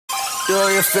Do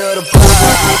you feel the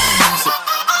vibes?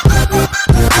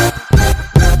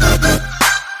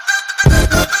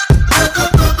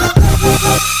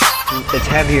 It's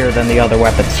heavier than the other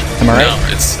weapons, am I right? No,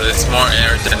 it's more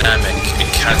aerodynamic.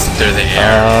 It cuts through the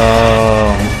air.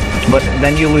 Oh, but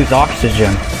then you lose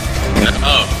oxygen.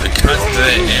 No, it cuts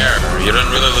through the air. You don't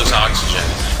really lose oxygen.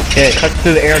 Yeah, it cuts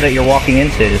through the air that you're walking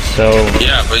into, so...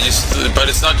 Yeah, but it's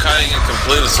not cutting it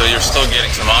completely, so you're still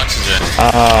getting some oxygen.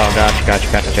 Oh, gotcha.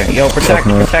 Yo, protect,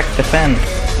 defend.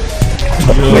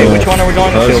 Wait, which one are we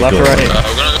going to? Left or right?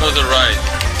 We're gonna go to the right.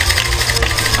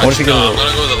 Actually, no, I'm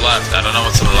gonna go to the left. I don't know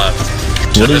what's to the left.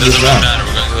 What is this doesn't matter,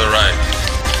 we're going to the right.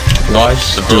 Why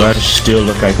do I still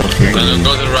look like I'm We're gonna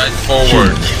go to the right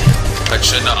forward.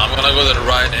 Actually, no, I'm gonna go to the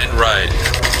right and right.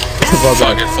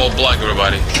 Fuck it, full block,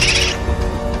 everybody.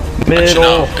 Middle. Actually,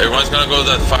 no, everyone's gonna go to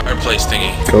that fireplace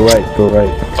thingy. Go right. Oh,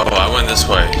 I went this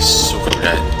way. Super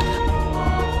dead.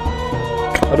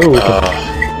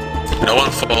 No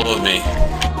one followed me.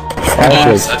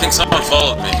 Oh, I think someone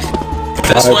followed me.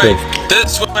 This way!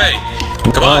 This way!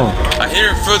 Come on! I hear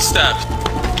your footsteps!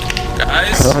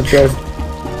 Guys?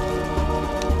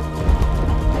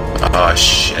 Oh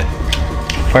shit.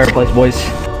 Fireplace, boys.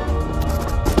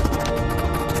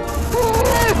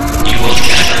 You will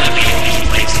never be any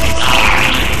place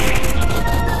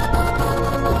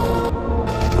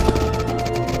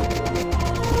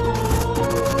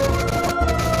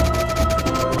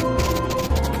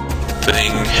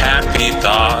Think happy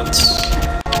thoughts.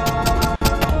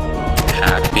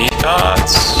 Happy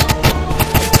thoughts.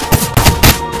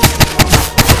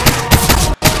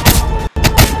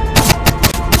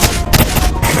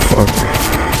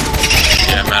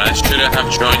 Yeah, man, I shouldn't have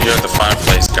joined you at the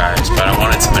fireplace, guys, but I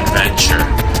wanted some adventure.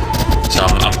 So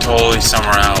I'm totally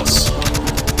somewhere else.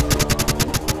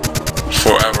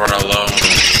 Forever alone.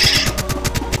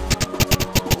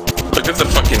 Look at the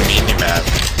fucking mini-map.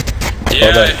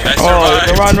 Yeah, I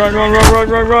survived!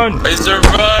 Run! I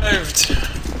survived!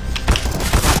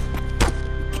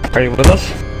 Are you with us?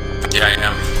 Yeah, I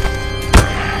am.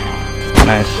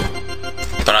 Nice.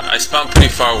 But I spawned pretty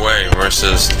far away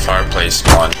versus the fireplace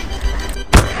spawn.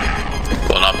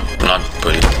 Well, not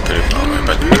pretty far away,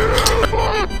 but...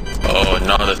 Oh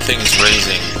no, the thing's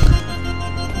raising.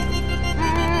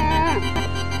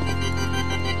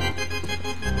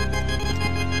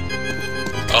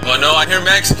 Oh no, I hear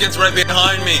Mexicans right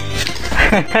behind me!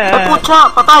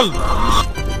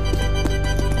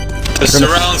 The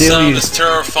surround sound is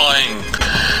terrifying.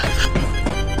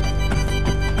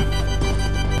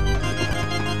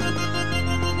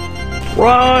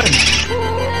 Run!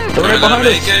 They're right behind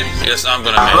us. Yes, I'm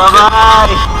gonna make it.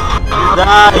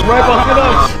 Right behind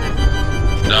us!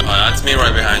 No, that's me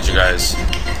right behind you guys.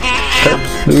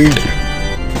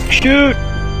 Shoot!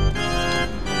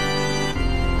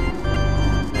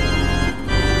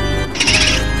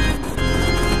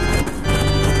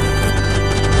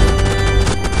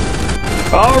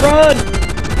 Oh, run!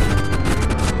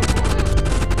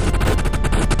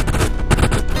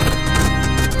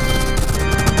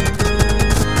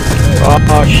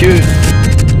 Oh, shoot!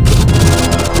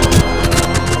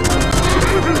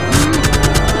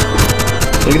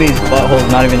 Look at these buttholes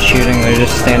not even shooting, they're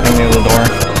just standing near the door.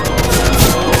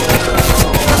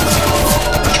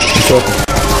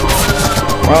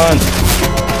 Run!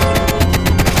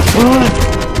 Run!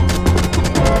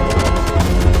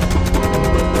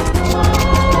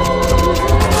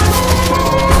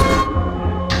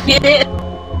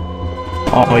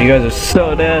 Oh, you guys are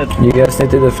so dead. You guys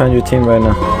need to defend your team right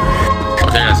now.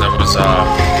 Okay, guys, that was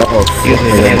You guys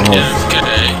are dead.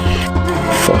 okay.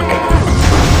 Fuck.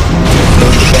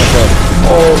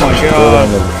 Oh my god.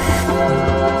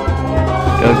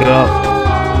 Yo, get up.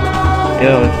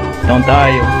 Yo, don't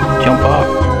die, yo. Jump up.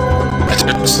 I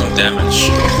took some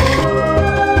damage.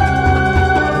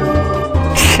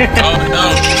 Oh no!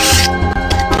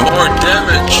 More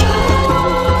damage!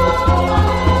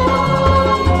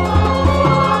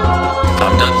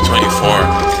 I'm down to 24.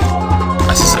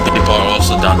 I see some people are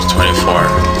also down to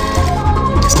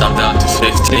 24. Some down to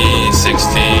 50,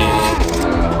 60.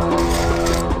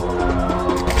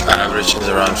 Average is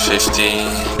around 50.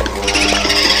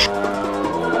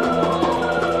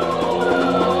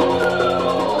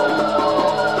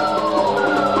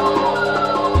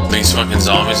 These fucking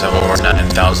zombies have over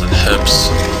 9,000 hips.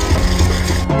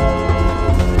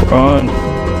 Run.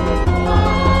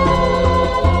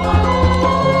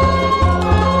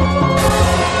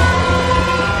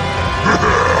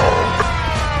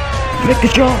 Make the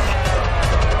jump!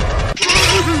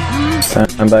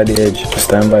 Stand by the edge.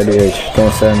 Stand by the edge.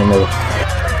 Don't stand in the middle.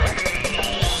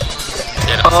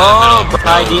 Oh,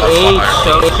 by the edge.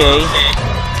 Okay.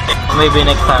 Maybe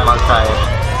next time I'll try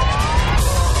it.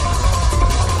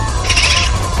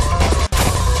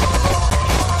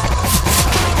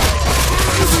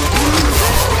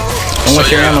 And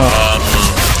what's your ammo?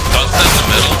 Don't stand in the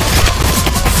middle.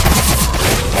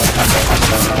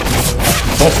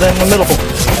 Don't stand in the middle. I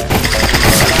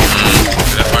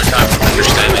have a hard time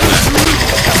understanding that.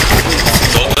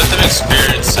 Don't let them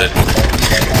experience it.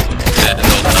 Then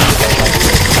they'll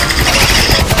know.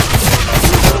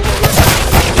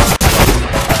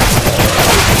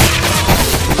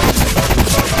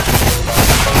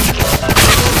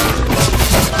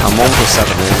 I'm almost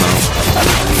 7 in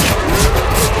now.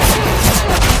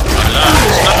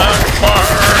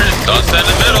 Don't stand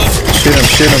in the middle. Shoot him,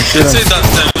 shoot him, shoot Let's say him. don't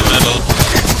stand in the middle.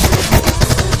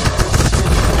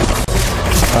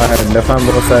 Alright, defend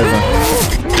both sides then.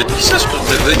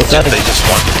 Did they just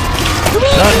won?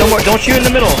 No, no more. Don't shoot in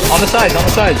the middle. On the sides. On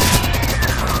the sides.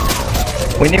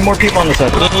 We need more people on the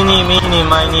side. Mini, mini.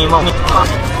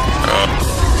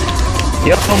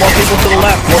 Yep. No more people to the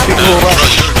left. More people to the Bro,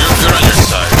 left. you're on your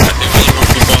side. I think we need more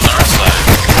people on our side.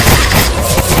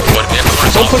 What, you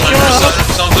have Don't put on you your up. side or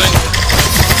something?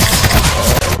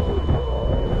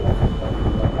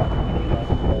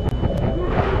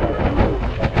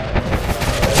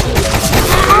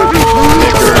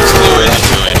 What's Luigi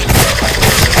doing?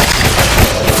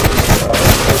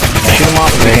 Shoot him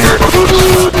off of here.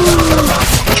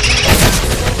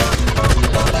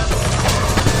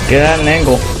 Get at an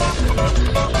angle.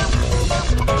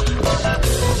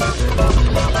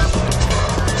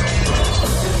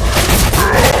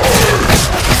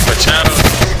 Watch out!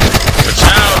 Watch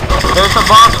out! There's a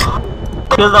boss.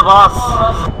 Kill the boss.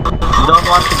 You don't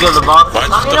want to kill the boss. Watch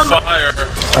the fire!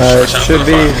 It should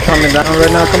be coming down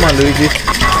right now. Come on, Luigi.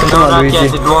 Come No, on, not Luigi.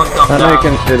 yet. It won't come I know you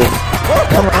down. can do this.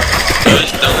 Come on.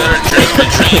 Luigi down there, dreams my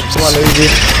dreams. Come on, Luigi.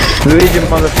 Luigi,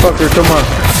 motherfucker, come on.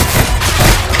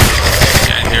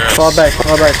 Can't hear us. Fall back,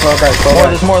 fall back, fall back, fall More.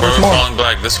 back. There's more. We're There's more. falling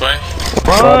back this way.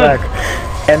 Fall Run. back.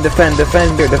 And defend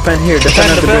here, defend here,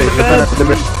 defend at the bridge, defend at the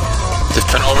bridge.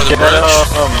 Defend over the bridge.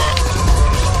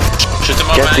 Shoot them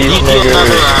up, man. Easy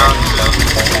another round.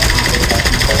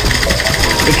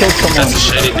 We killed someone. That's a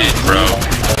shitty name, bro.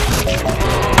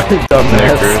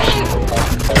 Dumbass.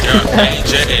 Yo,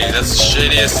 AJ, that's the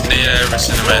shittiest name I've ever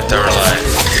seen in my entire life.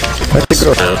 Let's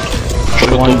go.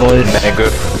 One boys.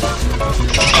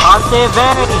 Aren't they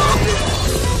very?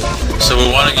 So we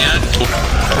won again?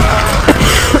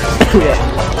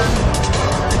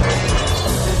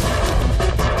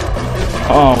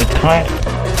 Oh, we tied.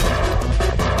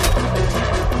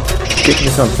 Give me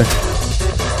something.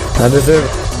 I deserve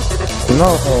it.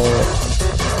 No.